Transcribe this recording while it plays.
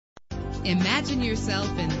Imagine yourself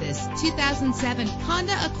in this 2007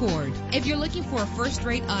 Honda Accord. If you're looking for a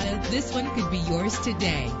first-rate auto, this one could be yours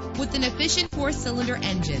today. With an efficient 4-cylinder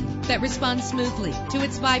engine that responds smoothly to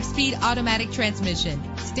its 5-speed automatic transmission.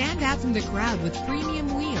 Stand out from the crowd with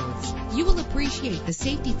premium wheels. You will appreciate the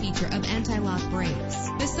safety feature of anti-lock brakes.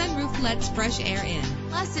 The sunroof lets fresh air in.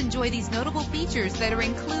 Plus, enjoy these notable features that are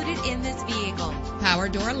included in this vehicle: power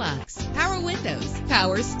door locks, power windows,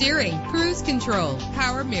 power steering, cruise control,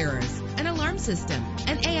 power mirrors, an alarm system,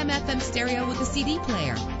 an AM/FM stereo with a CD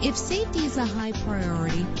player. If safety is a high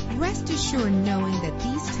priority, rest assured knowing that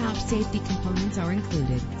these top safety components are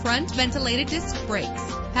included: front ventilated disc brakes,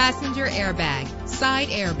 passenger airbag, side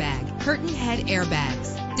airbag, curtain head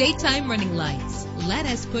airbags, daytime running lights. Let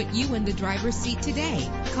us put you in the driver's seat today.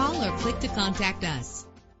 Call or click to contact us.